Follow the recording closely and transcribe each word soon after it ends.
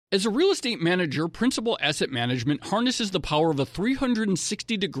As a real estate manager, Principal Asset Management harnesses the power of a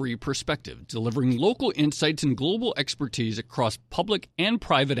 360-degree perspective, delivering local insights and global expertise across public and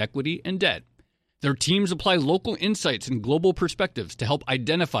private equity and debt. Their teams apply local insights and global perspectives to help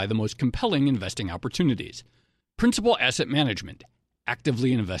identify the most compelling investing opportunities. Principal Asset Management.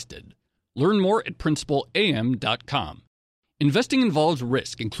 Actively invested. Learn more at principalam.com. Investing involves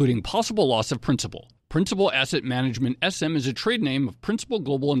risk, including possible loss of principal. Principal Asset Management SM is a trade name of Principal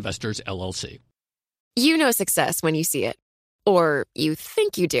Global Investors, LLC. You know success when you see it. Or you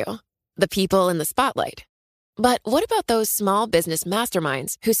think you do. The people in the spotlight. But what about those small business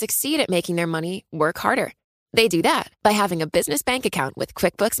masterminds who succeed at making their money work harder? They do that by having a business bank account with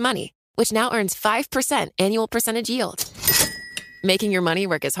QuickBooks Money, which now earns 5% annual percentage yield. Making your money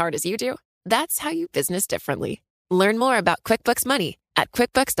work as hard as you do? That's how you business differently. Learn more about QuickBooks Money at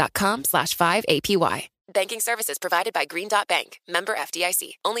quickbooks.com/5APY. Banking services provided by Green Dot Bank. Member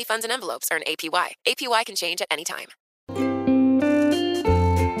FDIC. Only funds and envelopes earn APY. APY can change at any time.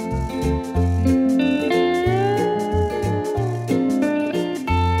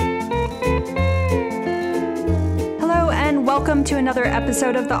 Hello and welcome to another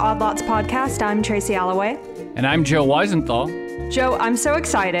episode of the Odd Lots podcast. I'm Tracy Alloway. And I'm Joe Weisenthal. Joe, I'm so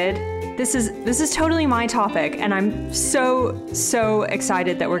excited. This is totally my topic, and I'm so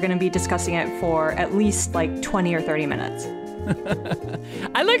excited that we're going to be discussing it for at least like 20 or 30 minutes.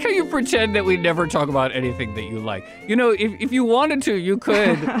 I like how you pretend that we never talk about anything that you like. You know, if you wanted to, you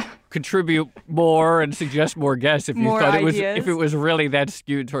could contribute more and suggest more guests if you thought if it was really that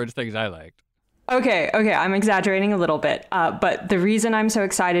skewed towards things I liked. Okay, I'm exaggerating a little bit, but the reason I'm so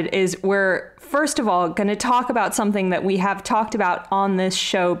excited is we're, first of all, going to talk about something that we have talked about on this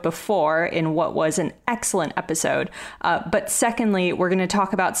show before in what was an excellent episode. But secondly, we're going to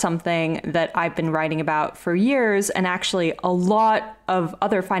talk about something that I've been writing about for years, and actually a lot of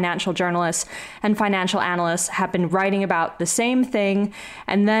other financial journalists and financial analysts have been writing about the same thing.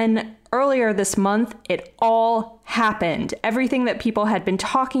 And then earlier this month, it all happened. Everything that people had been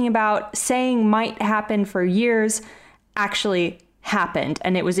talking about, saying might happen for years, actually happened.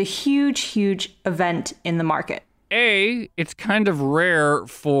 And it was a huge event in the market. It's kind of rare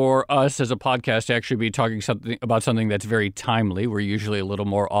for us as a podcast to actually be talking about something that's very timely. We're usually a little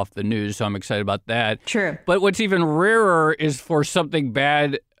more off the news, so I'm excited about that. True. But what's even rarer is for something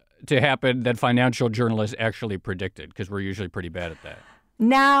bad to happen that financial journalists actually predicted, because we're usually pretty bad at that.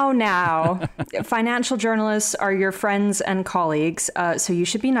 Now, financial journalists are your friends and colleagues, so you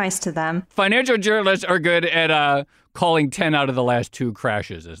should be nice to them. Financial journalists are good at calling 10 out of the last 2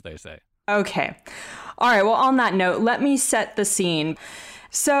 crashes, as they say. Okay. All right. Well, on that note, let me set the scene.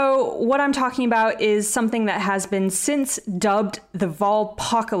 So what I'm talking about is something that has been since dubbed the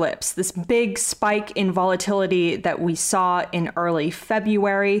Volpocalypse, this big spike in volatility that we saw in early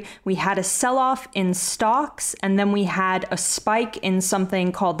February. We had a sell-off in stocks, and then we had a spike in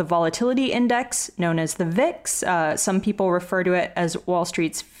something called the Volatility Index, known as the VIX. Some people refer to it as Wall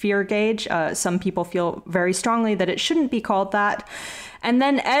Street's fear gauge. Some people feel very strongly that it shouldn't be called that. And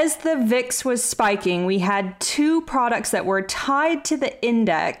then as the VIX was spiking, we had 2 products that were tied to the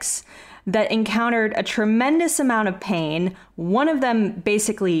index that encountered a tremendous amount of pain. One of them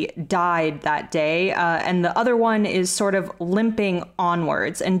basically died that day, and the other one is sort of limping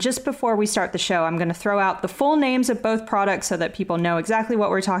onwards. And just before we start the show, I'm going to throw out the full names of both products so that people know exactly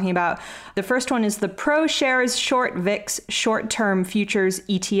what we're talking about. The first one is the ProShares Short VIX Short-Term Futures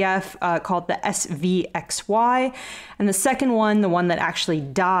ETF called the SVXY. And the second one, the one that actually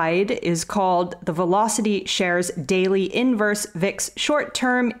died, is called the Velocity Shares Daily Inverse VIX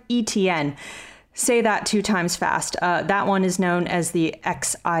Short-Term ETN. Say that 2 times fast. That one is known as the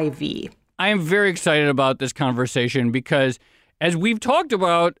XIV. I am very excited about this conversation because, as we've talked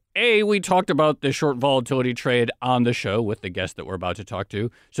about, we talked about the short volatility trade on the show with the guest that we're about to talk to.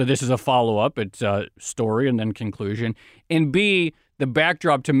 So this is a follow-up. It's a story and then conclusion. And B, the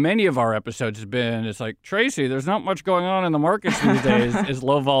backdrop to many of our episodes has been, it's like, Tracy, there's not much going on in the markets these days. It's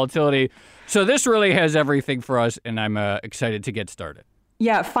low volatility. So this really has everything for us, and I'm excited to get started.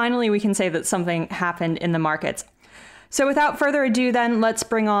 Yeah, finally we can say that something happened in the markets. So without further ado then, let's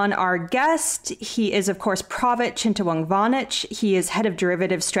bring on our guest. He is, of course, Pravit Chintawongvanich. He is head of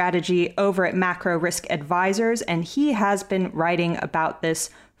derivative strategy over at Macro Risk Advisors, and he has been writing about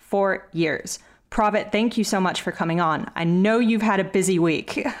this for years. Pravit, thank you so much for coming on. I know you've had a busy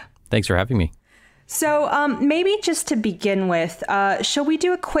week. Thanks for having me. So maybe just to begin with, shall we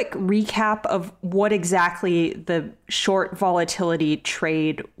do a quick recap of what exactly the short volatility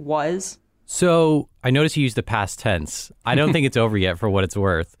trade was? So I noticed you used the past tense. I don't think it's over yet for what it's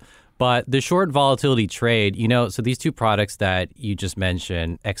worth. But the short volatility trade, so these two products that you just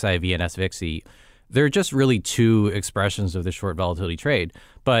mentioned, XIV and SVIXY, they're just really two expressions of the short volatility trade.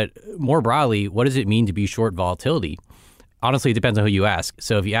 But more broadly, what does it mean to be short volatility? Honestly, it depends on who you ask.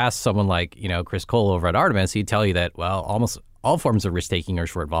 So if you ask someone like, Chris Cole over at Artemis, he'd tell you that, well, almost all forms of risk-taking are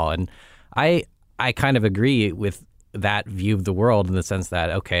short vol. And I kind of agree with that view of the world in the sense that,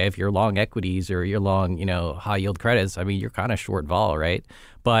 okay, if you're long equities or you're long, high yield credits, I mean, you're kind of short vol, right?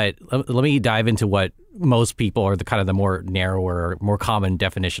 But let me dive into what most people are the more narrower, more common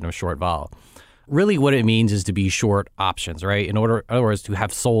definition of short vol. Really what it means is to be short options, right? In other words, to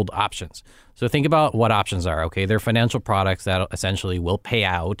have sold options. So think about what options are, okay? They're financial products that essentially will pay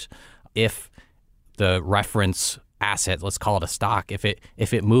out if the reference asset, let's call it a stock, if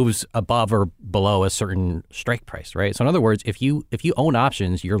it moves above or below a certain strike price, right? So in other words, if you own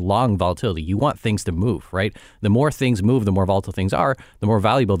options, you're long volatility. You want things to move, right? The more things move, the more volatile things are, the more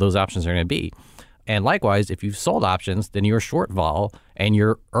valuable those options are going to be. And likewise, if you've sold options, then you're short vol and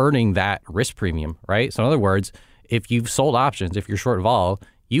you're earning that risk premium, right? So in other words, if you've sold options, if you're short vol,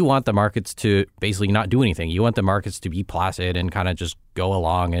 you want the markets to basically not do anything. You want the markets to be placid and kind of just go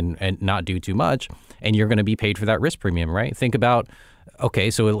along and not do too much. And you're going to be paid for that risk premium, right? Think about,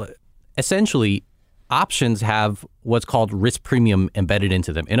 okay, so essentially options have what's called risk premium embedded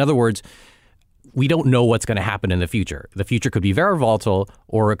into them. In other words, we don't know what's going to happen in the future. The future could be very volatile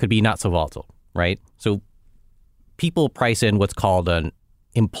or it could be not so volatile, right? So people price in what's called an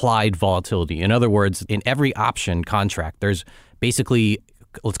implied volatility. In other words, in every option contract, there's basically,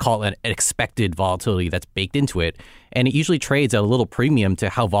 let's call it an expected volatility that's baked into it. And it usually trades at a little premium to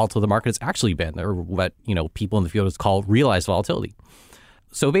how volatile the market has actually been, or what, people in the field call realized volatility.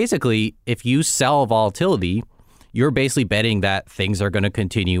 So basically, if you sell volatility, you're basically betting that things are going to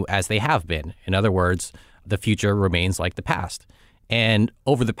continue as they have been. In other words, the future remains like the past. And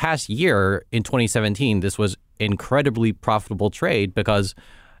over the past year, in 2017, this was incredibly profitable trade because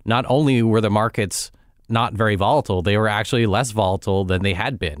not only were the markets not very volatile, they were actually less volatile than they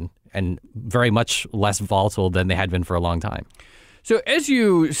had been, and very much less volatile than they had been for a long time. So as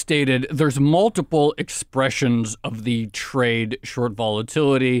you stated, there's multiple expressions of the trade short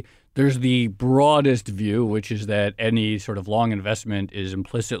volatility. There's the broadest view, which is that any sort of long investment is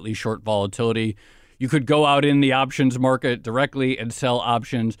implicitly short volatility. You could go out in the options market directly and sell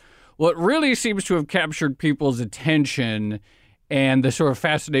options. What really seems to have captured people's attention and the sort of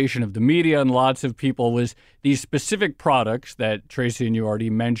fascination of the media and lots of people was these specific products that Tracy and you already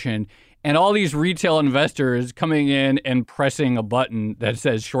mentioned, and all these retail investors coming in and pressing a button that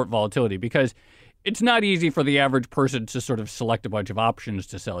says short volatility, because it's not easy for the average person to sort of select a bunch of options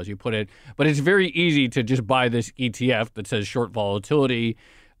to sell, as you put it, but it's very easy to just buy this ETF that says short volatility.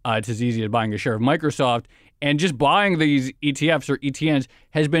 It's as easy as buying a share of Microsoft. And just buying these ETFs or ETNs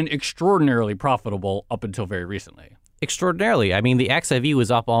has been extraordinarily profitable up until very recently. Extraordinarily. I mean, the XIV was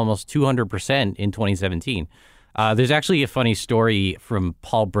up almost 200% in 2017. There's actually a funny story from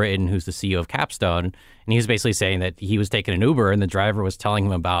Paul Britton, who's the CEO of Capstone, and he was basically saying that he was taking an Uber and the driver was telling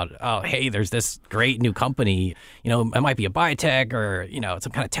him about, oh, hey, there's this great new company, it might be a biotech or,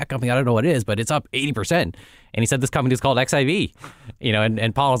 some kind of tech company, I don't know what it is, but it's up 80%. And he said this company is called XIV,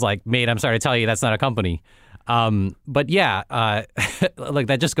 and Paul was like, mate, I'm sorry to tell you, that's not a company. But yeah, like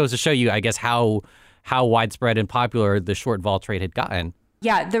that just goes to show you, I guess, how widespread and popular the short vol trade had gotten.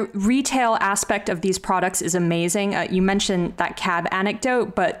 Yeah, the retail aspect of these products is amazing. You mentioned that cab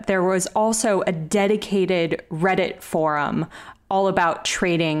anecdote, but there was also a dedicated Reddit forum all about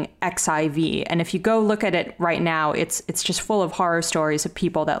trading XIV. And if you go look at it right now, it's just full of horror stories of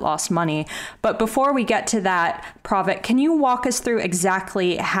people that lost money. But before we get to that, Pravit, can you walk us through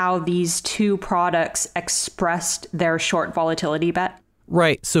exactly how these two products expressed their short volatility bet?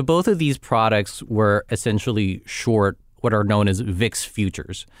 Right. So both of these products were essentially short what are known as VIX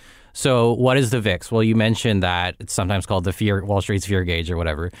futures. So what is the VIX? Well, you mentioned that it's sometimes called the Wall Street's fear gauge or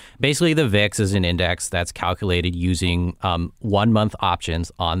whatever. Basically, the VIX is an index that's calculated using 1 month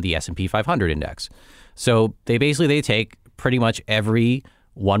options on the S&P 500 index. So they take pretty much every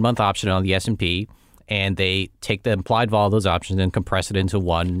 1 month option on the S&P and they take the implied vol of those options and compress it into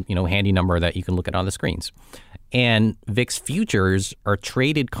one, handy number that you can look at on the screens. And VIX futures are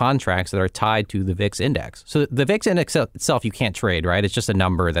traded contracts that are tied to the VIX index. So the VIX index itself, you can't trade, right? It's just a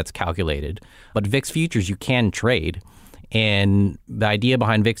number that's calculated. But VIX futures, you can trade. And the idea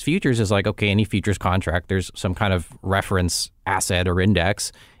behind VIX futures is like, okay, any futures contract, there's some kind of reference asset or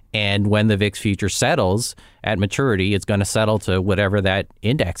index. And when the VIX future settles at maturity, it's going to settle to whatever that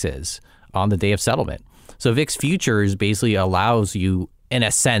index is on the day of settlement. So VIX futures basically allows you, in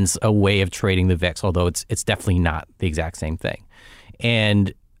a sense, a way of trading the VIX, although it's definitely not the exact same thing.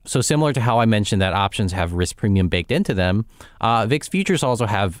 And So similar to how I mentioned that options have risk premium baked into them, VIX futures also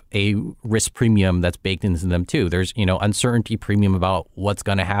have a risk premium that's baked into them too. There's, uncertainty premium about what's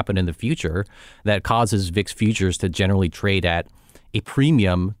going to happen in the future that causes VIX futures to generally trade at a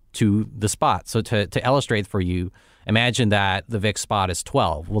premium to the spot. So to illustrate for you, imagine that the VIX spot is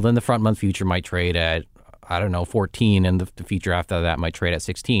 12. Well, then the front month future might trade at, 14, and the future after that might trade at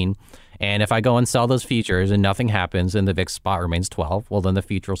 16. And if I go and sell those futures and nothing happens and the VIX spot remains 12, well, then the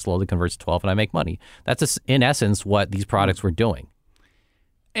future will slowly convert to 12 and I make money. That's, in essence, what these products were doing.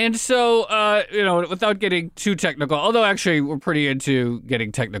 And so, without getting too technical, although actually we're pretty into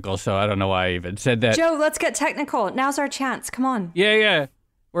getting technical, so I don't know why I even said that. Joe, let's get technical. Now's our chance. Come on. Yeah.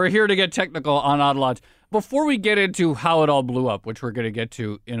 We're here to get technical on Odd Lots. Before we get into how it all blew up, which we're going to get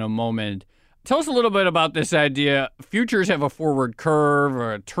to in a moment, tell us a little bit about this idea. Futures have a forward curve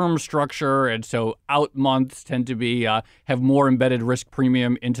or a term structure, and so out months tend to be have more embedded risk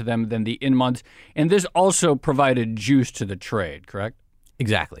premium into them than the in months. And this also provided juice to the trade, correct?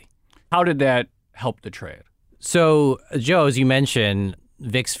 Exactly. How did that help the trade? So, Joe, as you mentioned,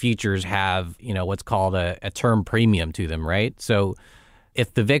 VIX futures have, what's called a term premium to them, right? So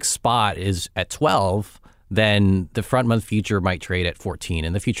if the VIX spot is at 12, then the front month future might trade at 14,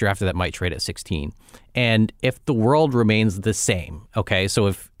 and the future after that might trade at 16. And if the world remains the same, okay, so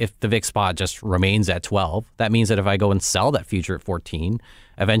if the VIX spot just remains at 12, that means that if I go and sell that future at 14,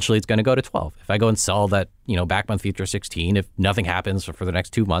 eventually it's going to go to 12. If I go and sell that, back month future at 16, if nothing happens for the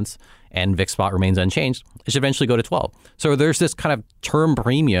next 2 months and VIX spot remains unchanged, it should eventually go to 12. So there's this kind of term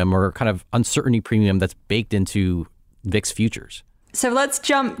premium or kind of uncertainty premium that's baked into VIX futures. So let's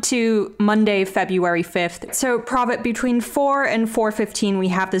jump to Monday, February 5th. So Pravit, between 4 and 4:15, we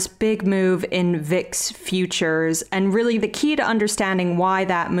have this big move in VIX futures. And really the key to understanding why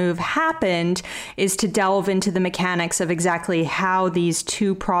that move happened is to delve into the mechanics of exactly how these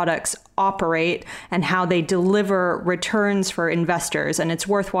two products operate and how they deliver returns for investors. And it's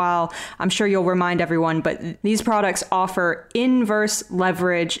worthwhile, I'm sure you'll remind everyone, but these products offer inverse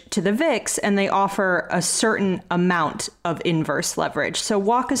leverage to the VIX, and they offer a certain amount of inverse leverage. So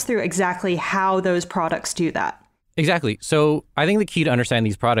walk us through exactly how those products do that. Exactly. So I think the key to understand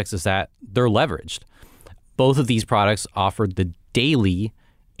these products is that they're leveraged. Both of these products offer the daily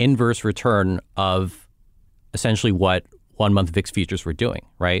inverse return of essentially what 1 month VIX futures were doing,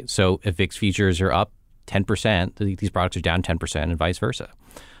 right? So if VIX futures are up 10%, these products are down 10% and vice versa.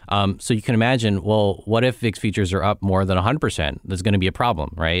 So you can imagine, well, what if VIX futures are up more than 100%? There's going to be a problem,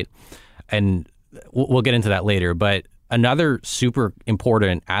 right? And we'll get into that later. But another super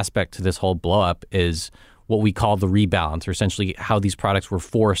important aspect to this whole blow up is what we call the rebalance, or essentially how these products were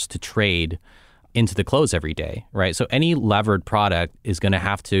forced to trade into the close every day, right? So any levered product is going to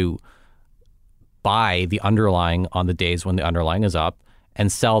have to buy the underlying on the days when the underlying is up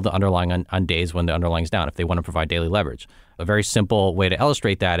and sell the underlying on days when the underlying is down if they want to provide daily leverage. A very simple way to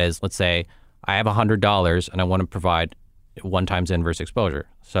illustrate that is, let's say I have $100 and I want to provide 1 times inverse exposure.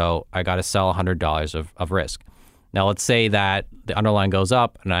 So I got to sell $100 of risk. Now let's say that the underlying goes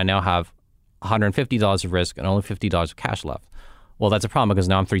up and I now have $150 of risk and only $50 of cash left. Well, that's a problem because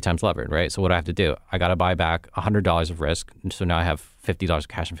now I'm 3 times levered, right? So what do I have to do? I got to buy back $100 of risk. So now I have $50 of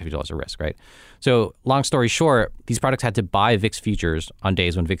cash and $50 of risk, right? So long story short, these products had to buy VIX futures on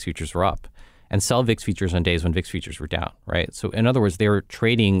days when VIX futures were up and sell VIX futures on days when VIX futures were down, right? So in other words, they were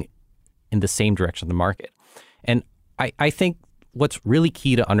trading in the same direction of the market. And I think what's really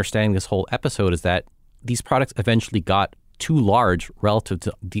key to understanding this whole episode is that these products eventually got too large relative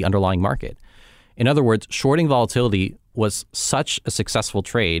to the underlying market. In other words, shorting volatility was such a successful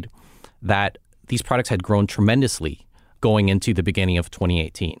trade that these products had grown tremendously going into the beginning of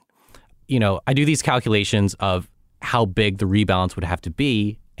 2018. I do these calculations of how big the rebalance would have to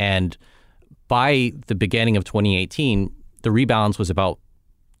be. And by the beginning of 2018, the rebalance was about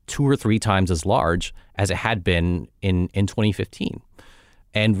 2 or 3 times as large as it had been in 2015.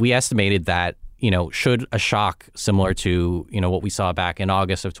 And we estimated that, should a shock similar to, what we saw back in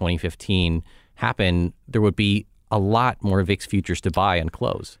August of 2015 happen, there would be a lot more VIX futures to buy and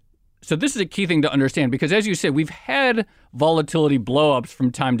close. So this is a key thing to understand because, as you said, we've had volatility blowups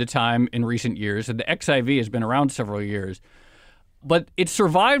from time to time in recent years, and the XIV has been around several years. But it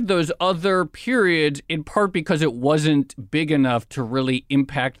survived those other periods in part because it wasn't big enough to really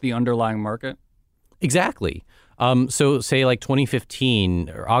impact the underlying market? Exactly. So say like 2015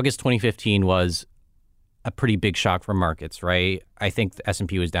 or August 2015 was a pretty big shock for markets, right? I think the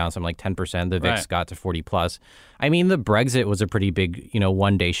S&P was down something like 10%. The VIX got to 40 plus. I mean, the Brexit was a pretty big,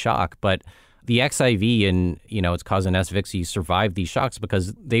 1-day shock, but The XIV and, its cousin SVIXI survived these shocks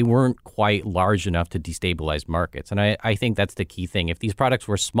because they weren't quite large enough to destabilize markets. And I think that's the key thing. If these products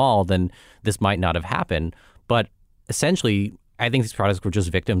were small, then this might not have happened. But essentially, I think these products were just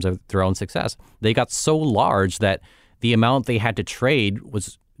victims of their own success. They got so large that the amount they had to trade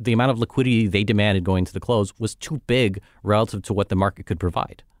was the amount of liquidity they demanded going to the close was too big relative to what the market could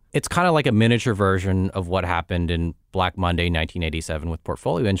provide. It's kind of like a miniature version of what happened in Black Monday 1987 with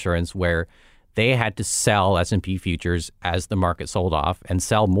portfolio insurance, where they had to sell S&P futures as the market sold off and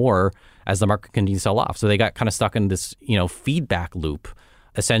sell more as the market continued to sell off. So they got kind of stuck in this, feedback loop,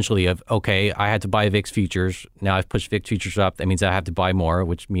 essentially, of, okay, I had to buy VIX futures. Now I've pushed VIX futures up. That means I have to buy more,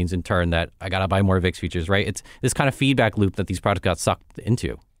 which means in turn that I got to buy more VIX futures, right? It's this kind of feedback loop that these products got sucked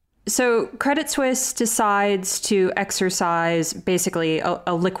into. So Credit Suisse decides to exercise basically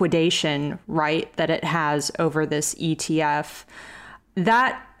a liquidation right that it has over this ETF.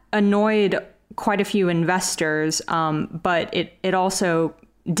 That annoyed quite a few investors, but it also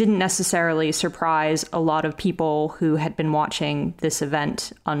didn't necessarily surprise a lot of people who had been watching this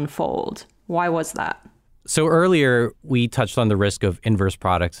event unfold. Why was that? So earlier, we touched on the risk of inverse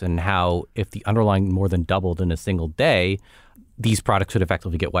products and how if the underlying more than doubled in a single day, these products would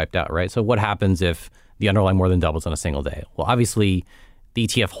effectively get wiped out, right? So what happens if the underlying more than doubles in a single day? Well, obviously, the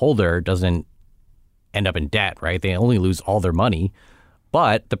ETF holder doesn't end up in debt, right? They only lose all their money.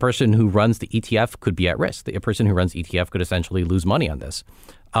 But the person who runs the ETF could be at risk. The person who runs the ETF could essentially lose money on this.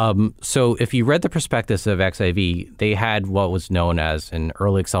 So if you read the prospectus of XIV, they had what was known as an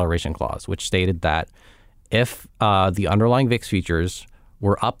early acceleration clause, which stated that if the underlying VIX futures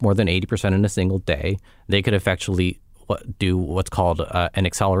were up more than 80% in a single day, they could effectively do what's called an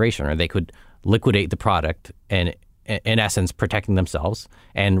acceleration, or they could liquidate the product and, in essence, protecting themselves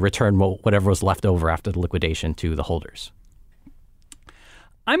and return whatever was left over after the liquidation to the holders.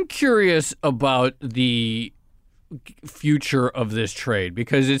 I'm curious about the future of this trade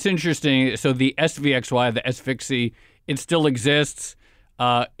because it's interesting. So the SVXY, the SVIXI, it still exists.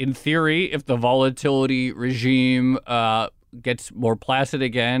 In theory, if the volatility regime gets more placid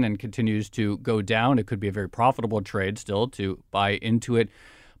again and continues to go down, it could be a very profitable trade still to buy into it.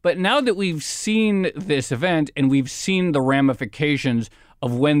 But now that we've seen this event and we've seen the ramifications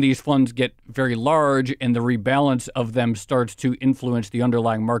of when these funds get very large and the rebalance of them starts to influence the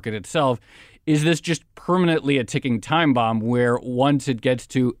underlying market itself, is this just permanently a ticking time bomb where once it gets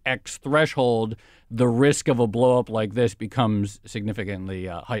to X threshold, the risk of a blow up like this becomes significantly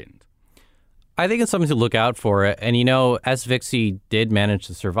heightened? I think it's something to look out for. And, SVIXI did manage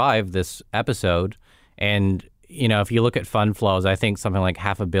to survive this episode. And, if you look at fund flows, I think something like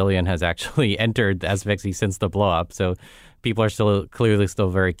 $500 million has actually entered the SVIXI since the blow up. So people are clearly still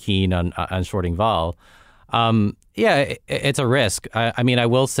very keen on shorting vol. It's a risk. I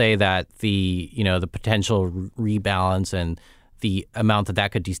will say that the potential rebalance and the amount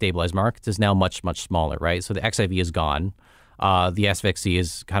that could destabilize markets is now much, much smaller, right? So the XIV is gone. The SVIXI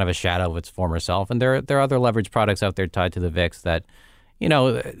is kind of a shadow of its former self. And there are other leverage products out there tied to the VIX that,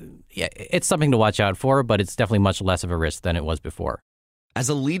 it's something to watch out for, but it's definitely much less of a risk than it was before. As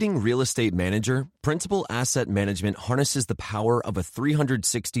a leading real estate manager, Principal Asset Management harnesses the power of a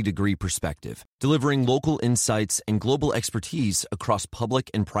 360-degree perspective, delivering local insights and global expertise across public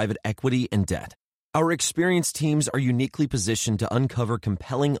and private equity and debt. Our experienced teams are uniquely positioned to uncover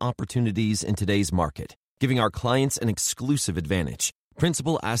compelling opportunities in today's market, giving our clients an exclusive advantage.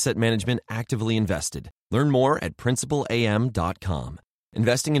 Principal Asset Management actively invested. Learn more at principalam.com.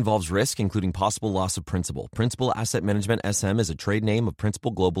 Investing involves risk, including possible loss of principal. Principal Asset Management SM is a trade name of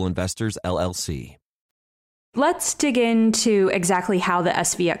Principal Global Investors, LLC. Let's dig into exactly how the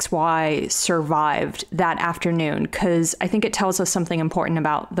SVXY survived that afternoon, because I think it tells us something important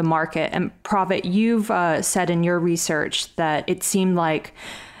about the market. And Pravit, you've said in your research that it seemed like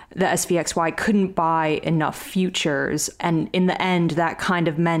the SVXY couldn't buy enough futures. And in the end, that kind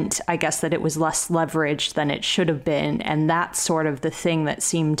of meant, I guess, that it was less leveraged than it should have been. And that's sort of the thing that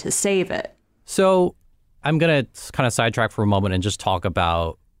seemed to save it. So I'm going to kind of sidetrack for a moment and just talk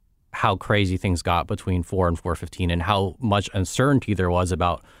about how crazy things got between 4 and 4:15 and how much uncertainty there was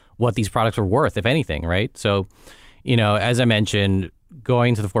about what these products were worth, if anything, right? So, as I mentioned,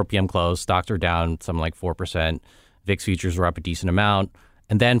 going to the 4 p.m. close, stocks are down something like 4%. VIX futures were up a decent amount.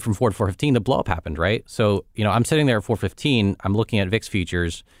 And then from 4 to 4:15, the blowup happened, right? So, I'm sitting there at 4:15, I'm looking at VIX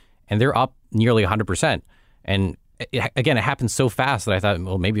futures, and they're up nearly 100%. And it happened so fast that I thought,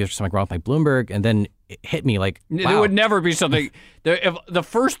 well, maybe there's something wrong with my Bloomberg. And then it hit me like, wow. There would never be something. The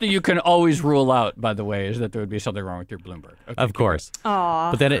first thing you can always rule out, by the way, is that there would be something wrong with your Bloomberg. Okay, of course.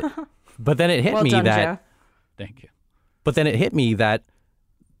 Aww. But then it hit well me done, that. Joe. Thank you. But then it hit me that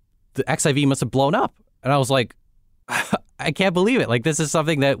the XIV must have blown up. And I was like, I can't believe it. Like, this is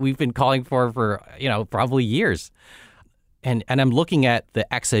something that we've been calling for, probably years. And I'm looking at the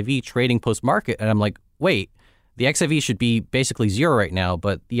XIV trading post-market, and I'm like, wait, the XIV should be basically zero right now,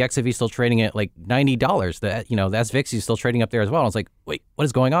 but the XIV is still trading at like $90. The SVIX is still trading up there as well. I was like, wait, what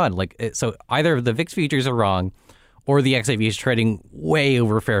is going on? So either the VIX futures are wrong or the XIV is trading way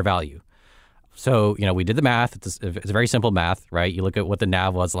over fair value. So, we did the math. It's very simple math, right? You look at what the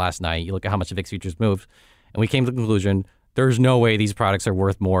NAV was last night. You look at how much the VIX futures moved, and we came to the conclusion there's no way these products are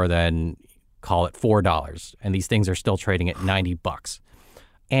worth more than, call it $4, and these things are still trading at $90.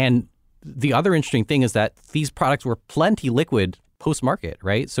 And the other interesting thing is that these products were plenty liquid post-market,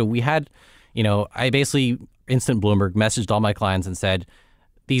 right? So we had, I basically instant Bloomberg messaged all my clients and said,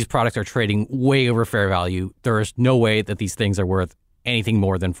 these products are trading way over fair value. There is no way that these things are worth anything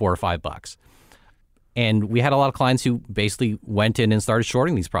more than $4 or $5. And we had a lot of clients who basically went in and started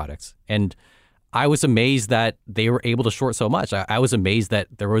shorting these products. And I was amazed that they were able to short so much. I was amazed that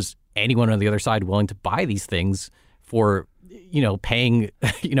there was anyone on the other side willing to buy these things for paying,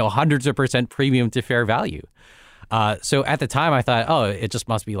 hundreds of % premium to fair value. So at the time I thought, oh, it just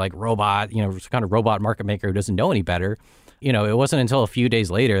must be like robot, some kind of robot market maker who doesn't know any better. It wasn't until a few days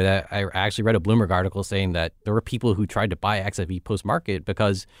later that I actually read a Bloomberg article saying that there were people who tried to buy XIV post-market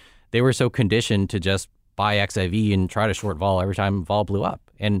because they were so conditioned to just buy XIV and try to short vol every time vol blew up.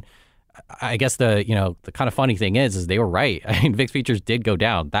 And I guess the kind of funny thing is they were right. I mean, VIX futures did go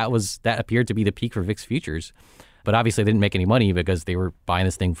down. That appeared to be the peak for VIX futures. But obviously, they didn't make any money because they were buying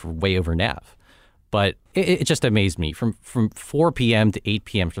this thing for way over NAV. But it just amazed me. From 4 p.m. to 8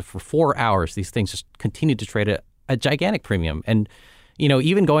 p.m., so for 4 hours, these things just continued to trade at a gigantic premium. And,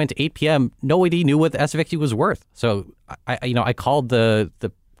 even going to 8 p.m., nobody knew what the SVXY was worth. So, I called the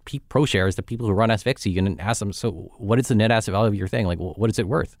pro shares, the people who run SVXY, and asked them, so what is the net asset value of your thing? Like, what is it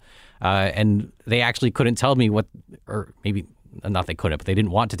worth? And they actually couldn't tell me what, or maybe not they couldn't, but they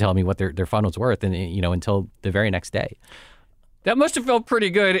didn't want to tell me what their fund was worth, and until the very next day. That must have felt pretty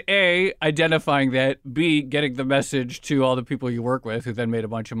good, A, identifying that, B, getting the message to all the people you work with who then made a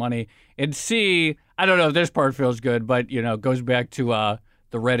bunch of money, and C, I don't know if this part feels good, but, goes back to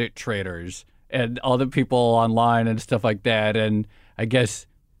the Reddit traders and all the people online and stuff like that. And I guess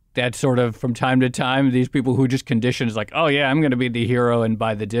that's sort of from time to time, these people who just condition is like, oh, yeah, I'm going to be the hero and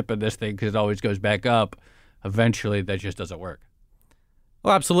buy the dip in this thing because it always goes back up. Eventually, that just doesn't work.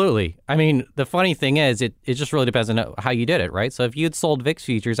 Well, absolutely. I mean, the funny thing is, it just really depends on how you did it, right? So if you had sold VIX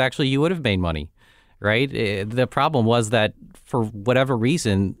futures, actually, you would have made money, right? The problem was that for whatever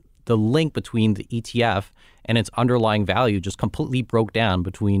reason, the link between the ETF and its underlying value just completely broke down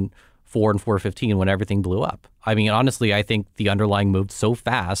between 4 and 4.15 when everything blew up. I mean, honestly, I think the underlying moved so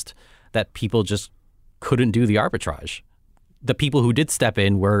fast that people just couldn't do the arbitrage. The people who did step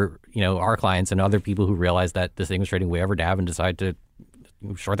in were, our clients and other people who realized that this thing was trading way over NAV and decided to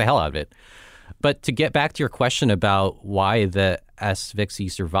short the hell out of it. But to get back to your question about why the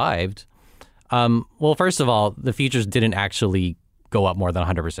SVXY survived, well, first of all, the futures didn't actually go up more than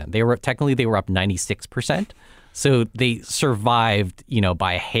 100%. They were up 96%. So they survived,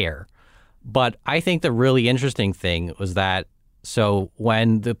 by a hair. But I think the really interesting thing was that, so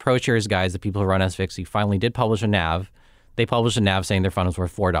when the ProShares guys, the people who run SVXY, finally did publish a NAV, they published a NAV saying their fund was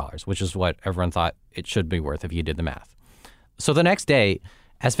worth $4, which is what everyone thought it should be worth if you did the math. So the next day,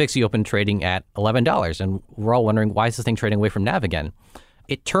 SVXY opened trading at $11, and we're all wondering, why is this thing trading away from NAV again?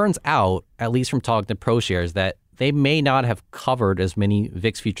 It turns out, at least from talking to ProShares, that they may not have covered as many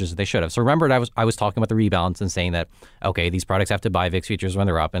VIX futures as they should have. So remember, I was talking about the rebalance and saying that, okay, these products have to buy VIX futures when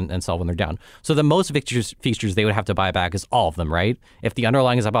they're up and sell when they're down. So the most VIX futures they would have to buy back is all of them, right? If the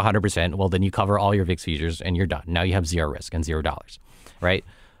underlying is up 100%, well, then you cover all your VIX futures and you're done. Now you have zero risk and $0, right?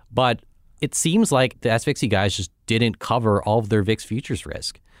 But it seems like the SVXY guys just didn't cover all of their VIX futures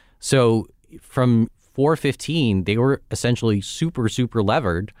risk. So from 4.15, they were essentially super, super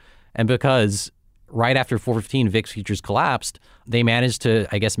levered. And because right after 4.15 VIX futures collapsed, they managed to,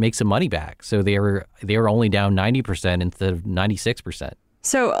 I guess, make some money back. So they were only down 90% instead of 96%.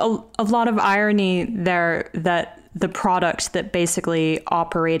 So a lot of irony there that the product that basically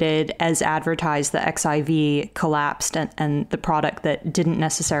operated as advertised, the XIV, collapsed, and the product that didn't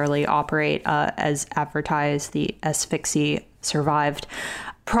necessarily operate as advertised, the SVXY, survived.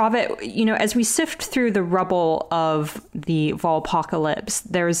 Pravit, as we sift through the rubble of the Volpocalypse,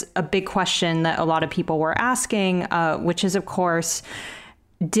 there's a big question that a lot of people were asking, which is, of course,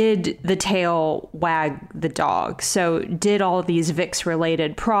 did the tail wag the dog? So did all of these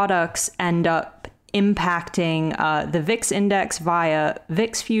VIX-related products end up impacting the VIX index via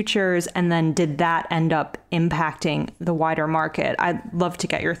VIX futures? And then did that end up impacting the wider market? I'd love to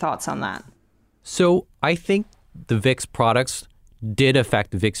get your thoughts on that. So I think the VIX products did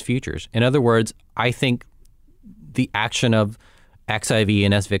affect VIX futures. In other words, I think the action of XIV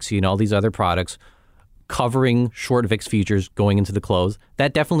and SVIXY and all these other products covering short VIX futures going into the close,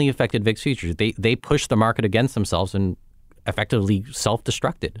 that definitely affected VIX futures. They pushed the market against themselves and effectively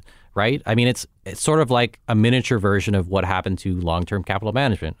self-destructed, right? I mean, it's sort of like a miniature version of what happened to long-term capital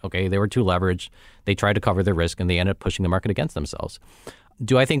management. Okay, they were too leveraged. They tried to cover their risk and they ended up pushing the market against themselves.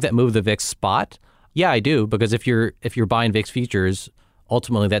 Do I think that moved the VIX spot? Yeah, I do, because if you're buying VIX futures,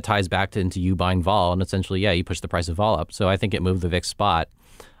 ultimately that ties back into you buying vol, and essentially, yeah, you push the price of vol up. So I think it moved the VIX spot.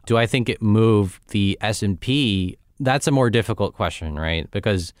 Do I think it moved the S&P? That's a more difficult question, right?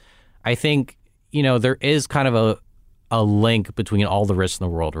 Because I think, there is kind of a link between all the risks in the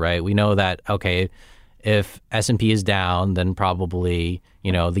world, right? We know that, okay, if S&P is down, then probably,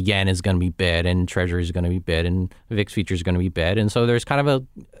 the yen is going to be bid and Treasury is going to be bid and VIX futures is going to be bid. And so there's kind of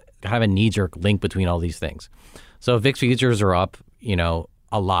a knee-jerk link between all these things. So if VIX futures are up,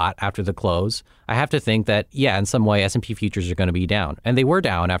 a lot after the close, I have to think that, yeah, in some way S&P futures are going to be down. And they were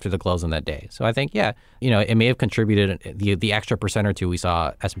down after the close on that day. So I think, yeah, it may have contributed the extra % or two we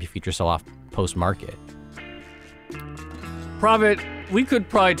saw S&P futures sell off post-market. Pravit, we could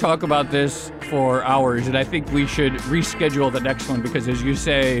probably talk about this for hours, and I think we should reschedule the next one because, as you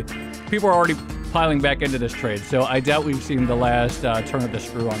say, people are already piling back into this trade. So I doubt we've seen the last turn of the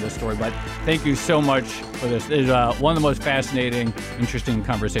screw on this story. But thank you so much for this. It is one of the most fascinating, interesting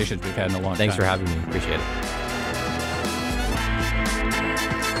conversations we've had in a long time. Thanks for having me. Appreciate it.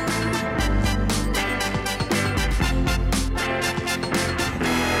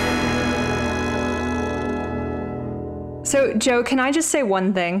 So, Joe, can I just say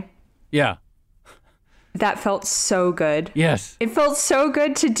one thing? Yeah. That felt so good. Yes. It felt so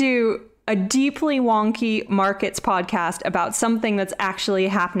good to do a deeply wonky markets podcast about something that's actually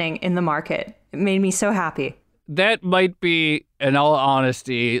happening in the market. It made me so happy. That might be, in all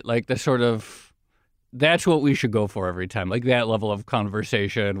honesty, like the sort of, that's what we should go for every time. Like that level of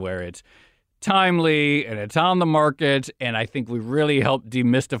conversation where it's timely and it's on the market. And I think we really helped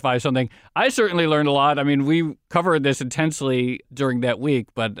demystify something. I certainly learned a lot. I mean, we covered this intensely during that week,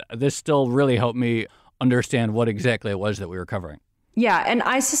 but this still really helped me understand what exactly it was that we were covering. Yeah, and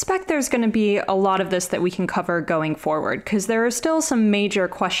I suspect there's going to be a lot of this that we can cover going forward because there are still some major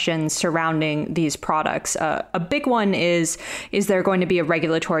questions surrounding these products. A big one is there going to be a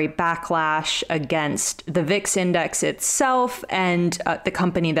regulatory backlash against the VIX index itself and the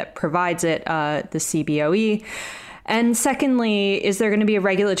company that provides it, the CBOE? And secondly, is there going to be a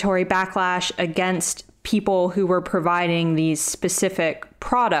regulatory backlash against people who were providing these specific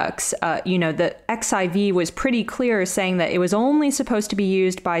products? The XIV was pretty clear saying that it was only supposed to be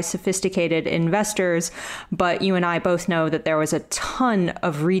used by sophisticated investors, but you and I both know that there was a ton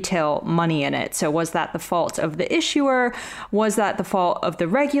of retail money in it. So was that the fault of the issuer? Was that the fault of the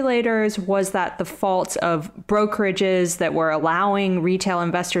regulators? Was that the fault of brokerages that were allowing retail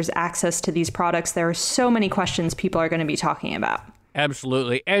investors access to these products? There are so many questions people are going to be talking about.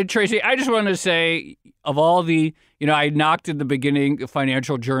 Absolutely. And Tracy, I just wanted to say, of all the, I knocked in the beginning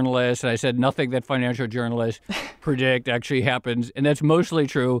financial journalists, and I said nothing that financial journalists predict actually happens. And that's mostly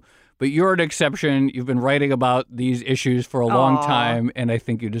true. But you're an exception. You've been writing about these issues for a long time. And I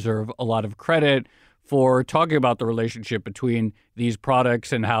think you deserve a lot of credit for talking about the relationship between these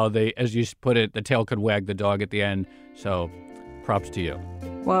products and how they, as you put it, the tail could wag the dog at the end. So props to you.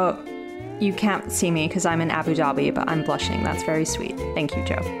 Well, you can't see me because I'm in Abu Dhabi, but I'm blushing. That's very sweet. Thank you,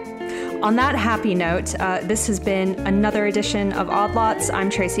 Joe. On that happy note, this has been another edition of Odd Lots. I'm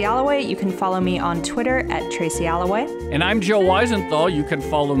Tracy Alloway. You can follow me on Twitter at Tracy Alloway. And I'm Joe Weisenthal. You can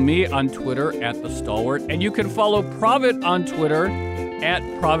follow me on Twitter at The Stalwart. And you can follow Pravit on Twitter at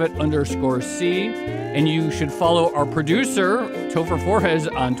Pravit_C. And you should follow our producer, Topher Forhecz,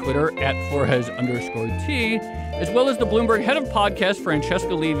 on Twitter at Forhecz_T, as well as the Bloomberg head of podcast,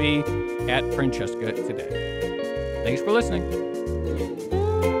 Francesca Levy, at Francesca Today. Thanks for listening.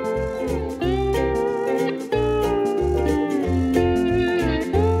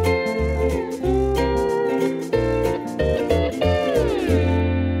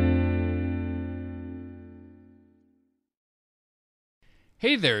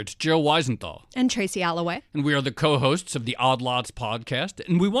 Hey there, it's Joe Weisenthal. And Tracy Alloway. And we are the co-hosts of the Odd Lots podcast.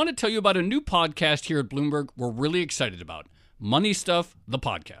 And we want to tell you about a new podcast here at Bloomberg we're really excited about. Money Stuff, the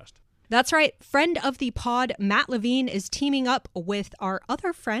podcast. That's right. Friend of the pod, Matt Levine, is teaming up with our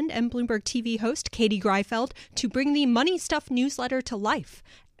other friend and Bloomberg TV host, Katie Greifeld, to bring the Money Stuff newsletter to life.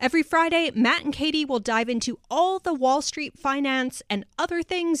 Every Friday, Matt and Katie will dive into all the Wall Street finance and other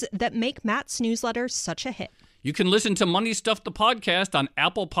things that make Matt's newsletter such a hit. You can listen to Money Stuff the podcast on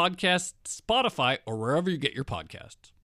Apple Podcasts, Spotify, or wherever you get your podcasts.